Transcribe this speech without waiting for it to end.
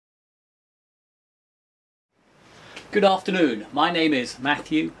Good afternoon, my name is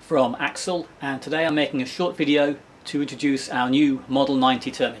Matthew from Axel, and today I'm making a short video to introduce our new Model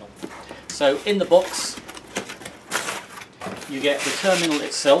 90 terminal. So in the box you get the terminal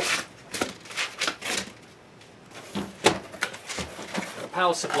itself, a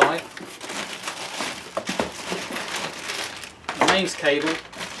power supply, a mains cable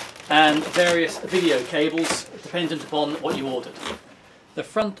and various video cables dependent upon what you ordered. The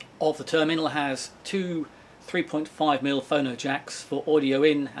front of the terminal has two 3.5mm phono jacks for audio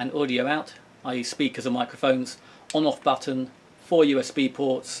in and audio out, i.e. speakers and microphones, on-off button, 4 USB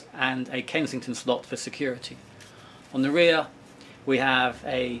ports and a Kensington slot for security. On the rear we have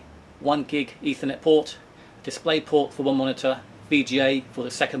a 1 gig Ethernet port, display port for one monitor, VGA for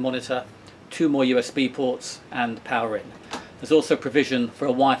the second monitor, 2 more USB ports and power in. There's also provision for a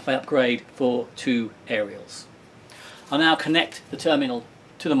Wi-Fi upgrade for 2 aerials. I'll now connect the terminal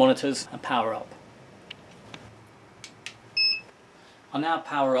to the monitors and power up. I'll now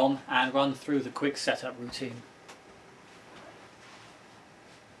power on and run through the quick setup routine.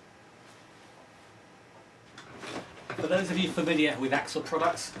 For those of you familiar with Axel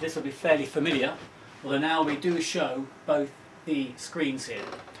products, this will be fairly familiar, although now we do show both the screens here.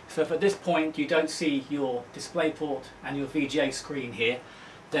 So if at this point you don't see your display port and your VGA screen here,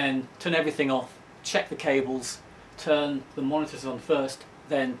 then turn everything off, check the cables, turn the monitors on first,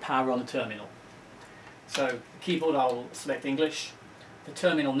 then power on the terminal. So the keyboard, I will select English. The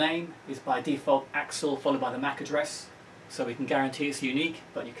terminal name is by default Axel followed by the MAC address, so we can guarantee it's unique,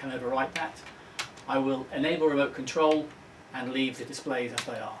 but you can overwrite that. I will enable remote control and leave the displays as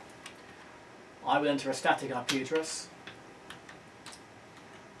they are. I will enter a static IP address.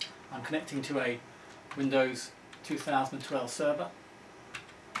 I'm connecting to a Windows 2012 server.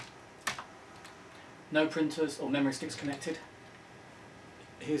 No printers or memory sticks connected.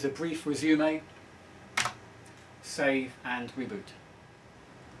 Here's a brief resume. Save and reboot.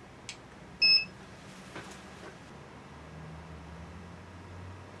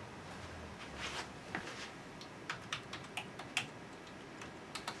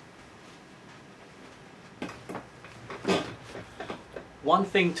 One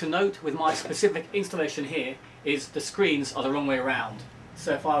thing to note with my specific installation here is the screens are the wrong way around.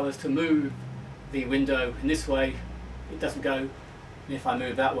 So if I was to move the window in this way, it doesn't go, and if I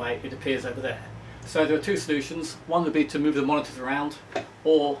move that way, it appears over there. So there are two solutions. One would be to move the monitors around,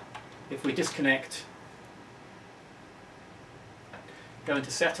 or if we disconnect, go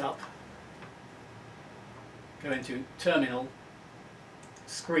into setup, go into terminal,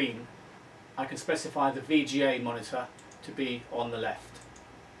 screen, I can specify the VGA monitor to be on the left.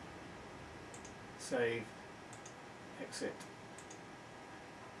 Save, exit.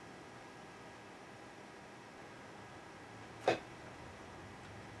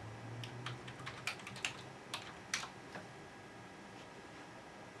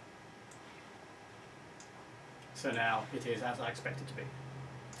 So now it is as I expect it to be.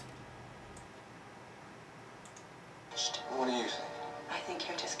 What do you think? I think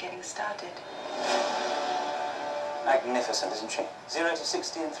you're just getting started. Magnificent, isn't she? 0 to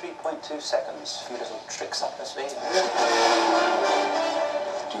 60 in 3.2 seconds. A few little tricks up her sleeve.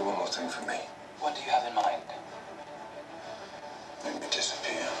 Do one more thing for me. What do you have in mind? Make me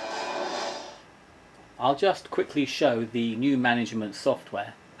disappear. I'll just quickly show the new management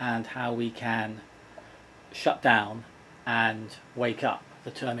software and how we can shut down and wake up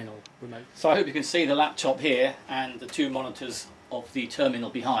the terminal remote. So I hope you can see the laptop here and the 2 monitors of the terminal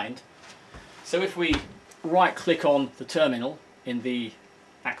behind. So if we right click on the terminal in the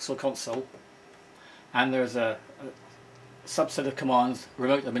Axel console, and there's a subset of commands,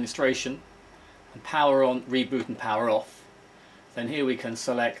 remote administration, and power on, reboot and power off, then here we can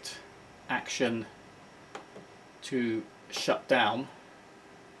select action to shut down,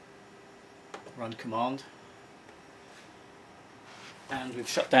 run command, and we've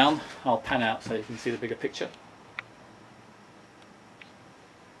shut down. I'll pan out so you can see the bigger picture.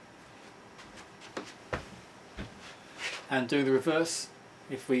 And do the reverse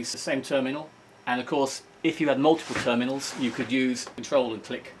if we use the same terminal. And of course, if you had multiple terminals, you could use control and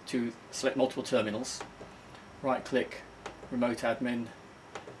click to select multiple terminals. Right click, remote admin,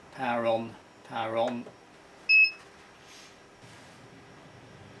 power on,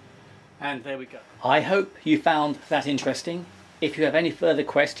 and there we go. I hope you found that interesting. If you have any further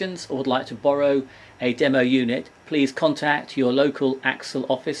questions or would like to borrow a demo unit, please contact your local Axel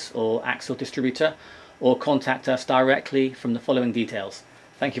office or Axel distributor, or contact us directly from the following details.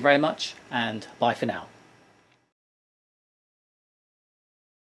 Thank you very much, and bye for now.